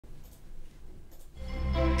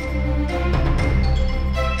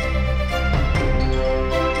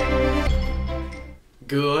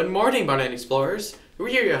Good morning, Barton Explorers. We're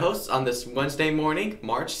your hosts on this Wednesday morning,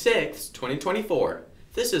 March 6th, 2024.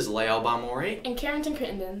 This is Lael Balmori and Carrington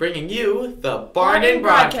Crittenden, bringing you the Barton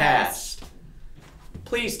Broadcast.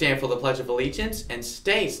 Please stand for the Pledge of Allegiance and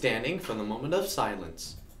stay standing for the moment of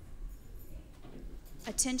silence.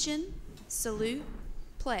 Attention, salute,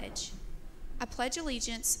 pledge. I pledge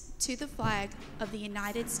allegiance to the flag of the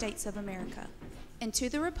United States of America and to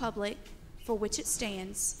the republic for which it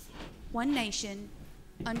stands, one nation,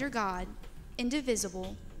 under God,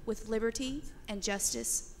 indivisible, with liberty and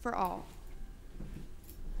justice for all.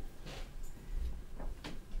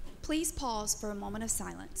 Please pause for a moment of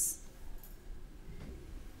silence.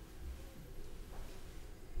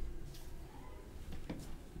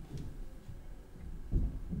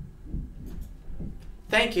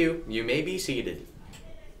 Thank you. You may be seated.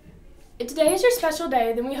 If today is your special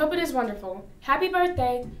day, then we hope it is wonderful. Happy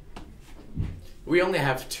birthday! We only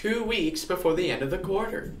have 2 weeks before the end of the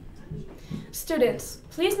quarter. Students,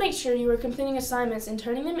 please make sure you are completing assignments and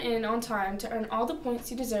turning them in on time to earn all the points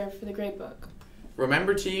you deserve for the gradebook.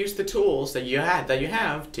 Remember to use the tools that you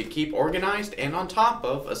have to keep organized and on top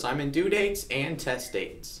of assignment due dates and test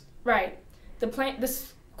dates. Right. The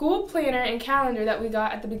school planner and calendar that we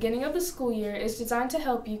got at the beginning of the school year is designed to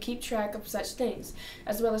help you keep track of such things,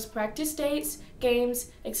 as well as practice dates, games,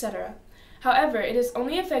 etc. However, it is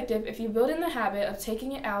only effective if you build in the habit of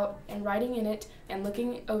taking it out and writing in it and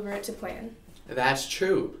looking over it to plan. That's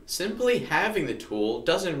true. Simply having the tool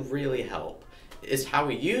doesn't really help. It's how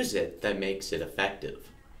we use it that makes it effective.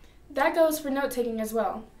 That goes for note-taking as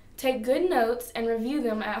well. Take good notes and review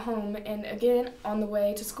them at home and again on the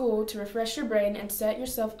way to school to refresh your brain and set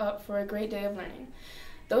yourself up for a great day of learning.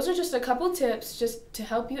 Those are just a couple tips just to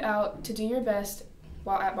help you out to do your best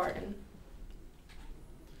while at Barton.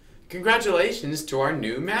 Congratulations to our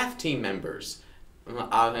new math team members.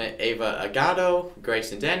 Ava Agato,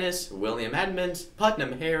 Grayson Dennis, William Edmonds,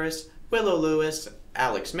 Putnam Harris, Willow Lewis,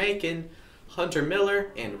 Alex Macon, Hunter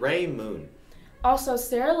Miller, and Ray Moon. Also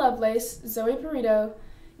Sarah Lovelace, Zoe Perito,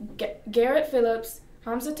 Garrett Phillips,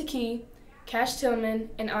 Hamza Taki, Cash Tillman,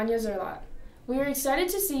 and Anya Zerlot. We are excited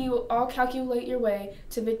to see you all calculate your way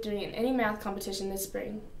to victory in any math competition this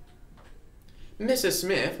spring. Mrs.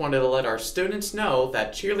 Smith wanted to let our students know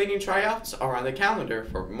that cheerleading tryouts are on the calendar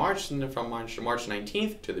from March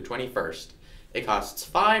 19th to the 21st. It costs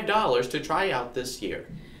 $5 to try out this year.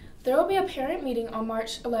 There will be a parent meeting on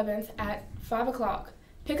March 11th at 5 o'clock.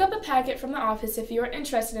 Pick up a packet from the office if you are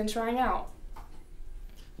interested in trying out.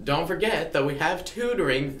 Don't forget that we have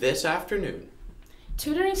tutoring this afternoon.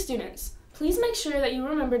 Tutoring students, please make sure that you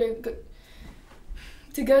remember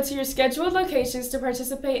to go to your scheduled locations to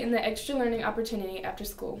participate in the extra learning opportunity after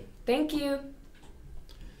school. Thank you.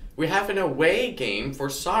 We have an away game for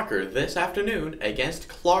soccer this afternoon against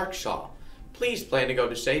Clarkshaw. Please plan to go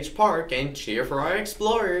to Sage Park and cheer for our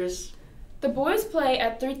Explorers. The boys play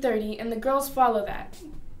at 3:30 and the girls follow that.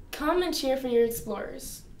 Come and cheer for your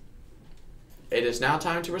Explorers. It is now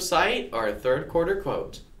time to recite our third quarter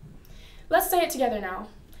quote. Let's say it together now.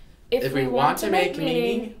 If we want to make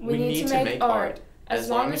meaning, we need to make art. As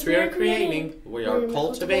long as we are creating, we are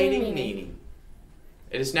cultivating meaning.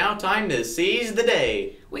 It is now time to seize the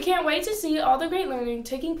day. We can't wait to see all the great learning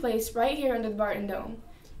taking place right here under the Barton Dome.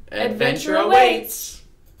 Adventure awaits!